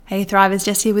Hey Thrivers,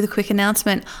 Jess here with a quick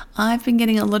announcement. I've been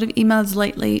getting a lot of emails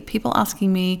lately, people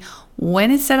asking me,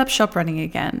 when is Setup Shop running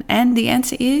again? And the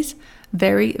answer is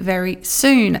very, very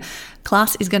soon.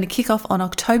 Class is going to kick off on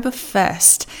October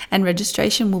 1st and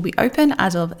registration will be open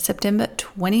as of September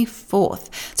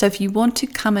 24th. So if you want to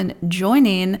come and join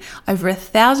in, over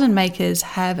 1,000 makers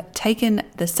have taken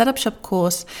the Setup Shop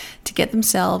course to get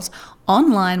themselves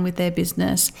online with their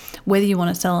business. Whether you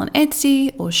want to sell on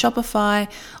Etsy or Shopify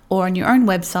or on your own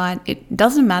website, it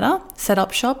doesn't matter.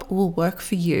 Setup Shop will work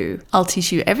for you. I'll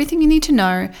teach you everything you need to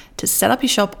know to set up your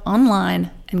shop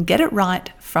online and get it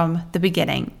right from the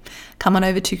beginning. Come on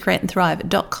over to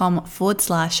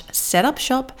createandthrive.com/setup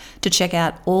shop to check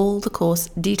out all the course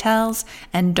details,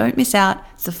 and don't miss out.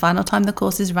 It's the final time the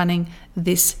course is running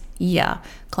this year.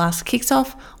 Class kicks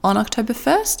off on October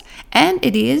 1st and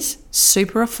it is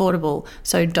super affordable,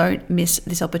 so don't miss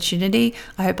this opportunity.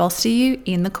 I hope I'll see you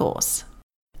in the course.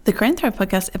 The Create and Thrive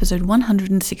Podcast, episode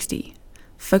 160.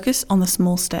 Focus on the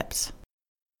small steps.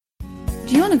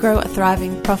 Do you want to grow a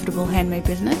thriving, profitable handmade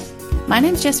business? My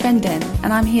name's Jess Van Den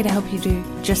and I'm here to help you do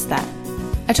just that.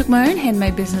 I took my own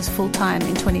handmade business full-time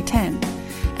in 2010,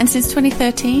 and since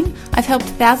 2013 I've helped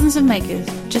thousands of makers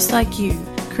just like you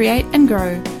create and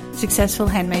grow successful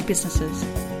handmade businesses.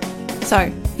 So,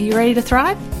 are you ready to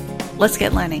thrive? Let's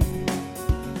get learning.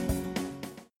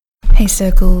 Hey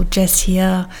Circle, Jess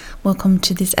here. Welcome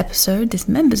to this episode, this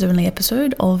members only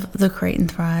episode of the Create and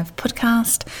Thrive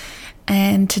podcast.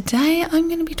 And today I'm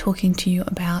going to be talking to you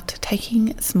about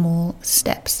taking small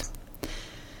steps.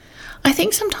 I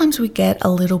think sometimes we get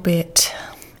a little bit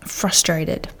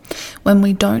frustrated when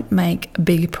we don't make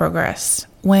big progress,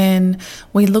 when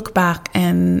we look back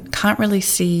and can't really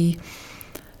see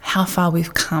how far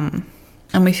we've come,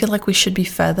 and we feel like we should be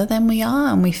further than we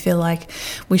are, and we feel like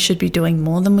we should be doing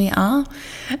more than we are,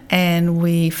 and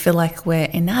we feel like we're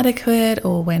inadequate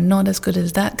or we're not as good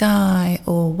as that guy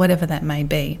or whatever that may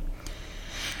be.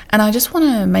 And I just want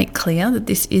to make clear that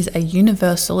this is a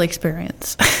universal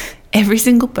experience. Every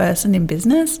single person in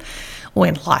business, or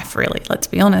in life really, let's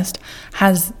be honest,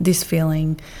 has this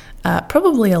feeling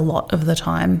probably a lot of the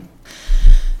time.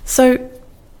 So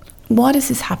why does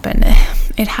this happen?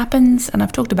 It happens, and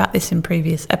I've talked about this in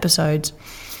previous episodes,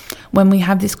 when we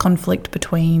have this conflict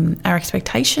between our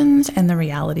expectations and the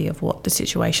reality of what the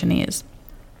situation is.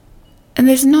 And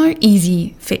there's no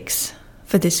easy fix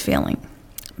for this feeling,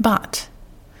 but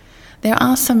there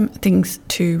are some things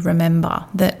to remember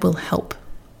that will help.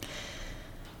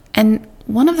 And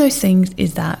one of those things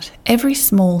is that every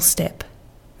small step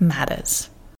matters.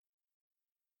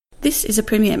 This is a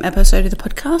premium episode of the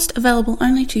podcast available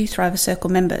only to Thriver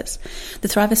Circle members. The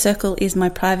Thriver Circle is my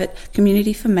private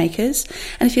community for makers,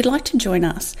 and if you'd like to join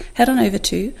us, head on over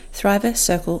to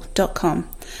thrivercircle.com.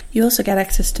 You also get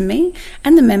access to me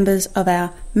and the members of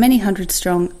our many hundred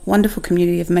strong, wonderful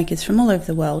community of makers from all over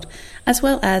the world, as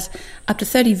well as up to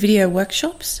 30 video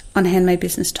workshops on handmade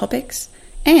business topics,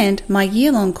 and my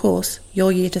year-long course,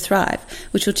 Your Year to Thrive,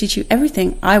 which will teach you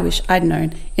everything I wish I'd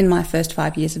known in my first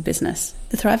 5 years of business.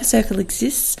 The Thriver Circle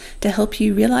exists to help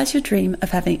you realize your dream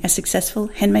of having a successful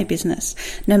handmade business,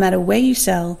 no matter where you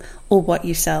sell or what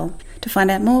you sell. To find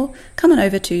out more, come on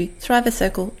over to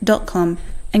thrivercircle.com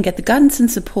and get the guidance and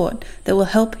support that will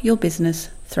help your business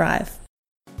thrive.